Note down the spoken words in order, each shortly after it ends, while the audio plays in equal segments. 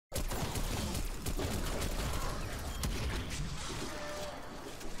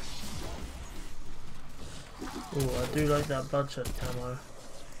Oh, I do like that bloodshed camo.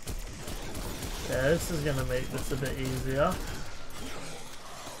 Yeah, this is gonna make this a bit easier.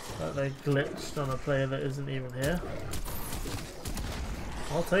 Like they glitched on a player that isn't even here.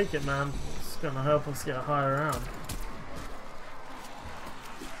 I'll take it, man. It's gonna help us get a higher round.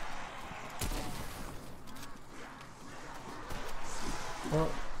 Well,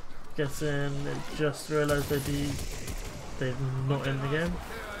 guessing it just realised they're not in the game.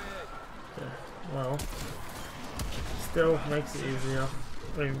 Yeah, well, still makes it easier.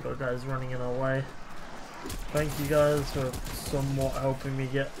 We even got guys running in our way. Thank you guys for somewhat helping me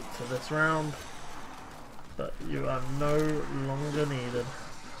get to this round, but you are no longer needed.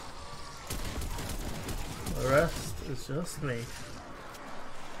 The rest is just me.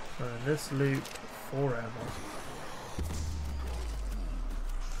 And this loop forever.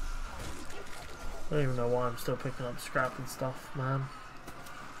 I don't even know why I'm still picking up scrap and stuff, man.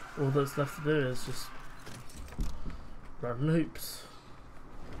 All that's left to do is just run loops.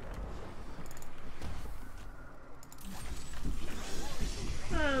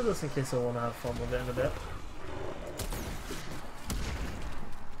 Just in case I want to have fun with it in a bit.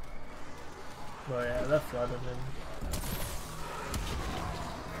 But yeah, they're flooding in.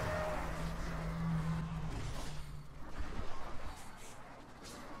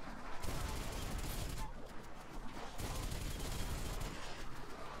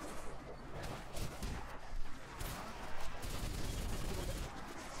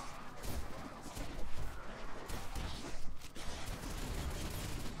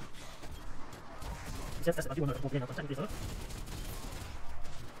 Just test it, I do want to again, technically so.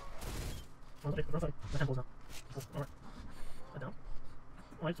 Okay, we're outside. The handballs now. Oh, alright. Head down.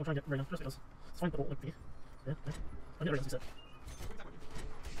 Alright, so I'll try and get Raygun. Just because. Let's find the ball, like, yeah, okay. I'll get Raygun, as you said.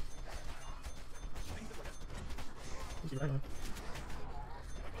 You see the Raygun.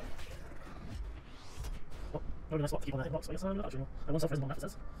 Oh, maybe nice lot to keep on that hitbox, so I guess I'm not actually. I want self-res on that, it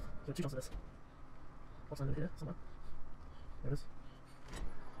says. So 2 chances of this. What's under here, somewhere? There it is.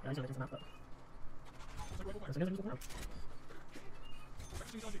 Yeah, he's gonna make it from that, but. Yes, I guess I can just walk around.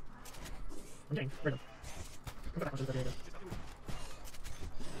 I'm getting rid of them.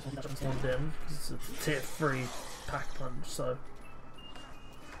 That one's in. It's a tier 3 pack punch, so.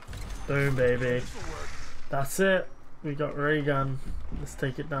 Boom, baby. That's it. We got ray gun. Let's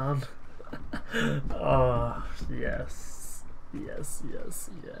take it down. Oh, yes. Yes, yes,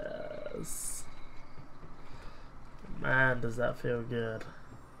 yes. Man, does that feel good.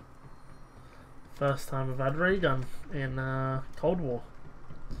 First time we've had ray gun in Coldwar.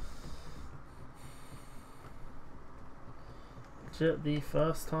 Legit the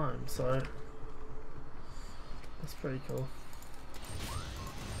first time, so that's pretty cool.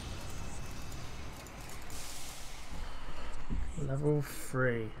 Level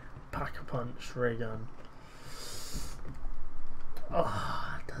 3 Pack-a-Punch ray gun.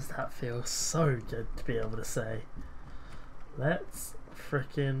 Oh, does that feel so good to be able to say. Let's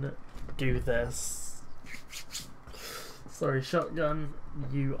frickin' do this. Sorry, shotgun,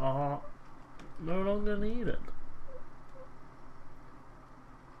 you are no longer needed.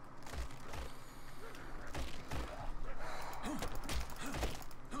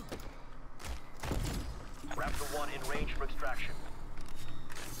 Raptor 1 in range for extraction.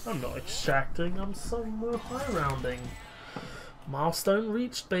 I'm not extracting, I'm somewhere high rounding. Milestone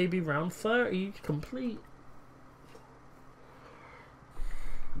reached, baby. Round 30 complete.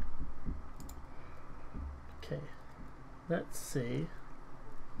 Okay, let's see.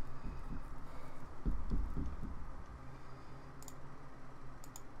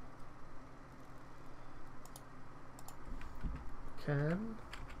 Can...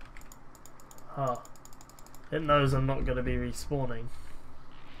 Ah. It knows I'm not going to be respawning.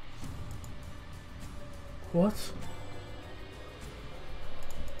 What?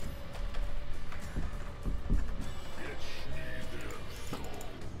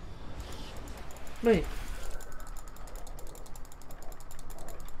 Mate.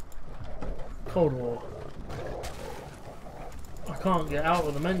 Coldwar. I can't get out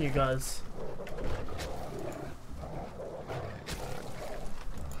of the menu, guys.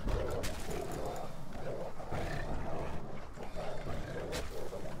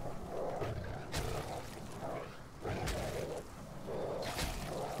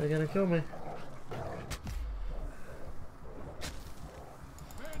 They're gonna kill me.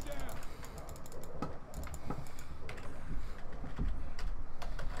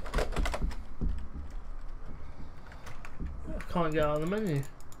 I can't get out of the menu.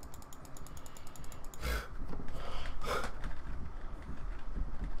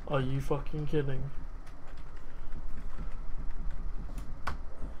 Are you fucking kidding?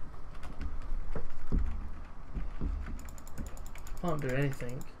 Can't do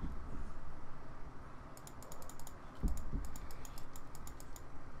anything.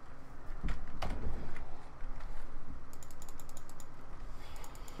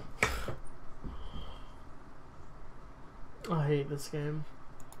 I hate this game.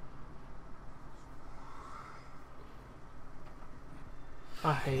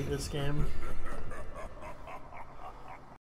 I hate this game.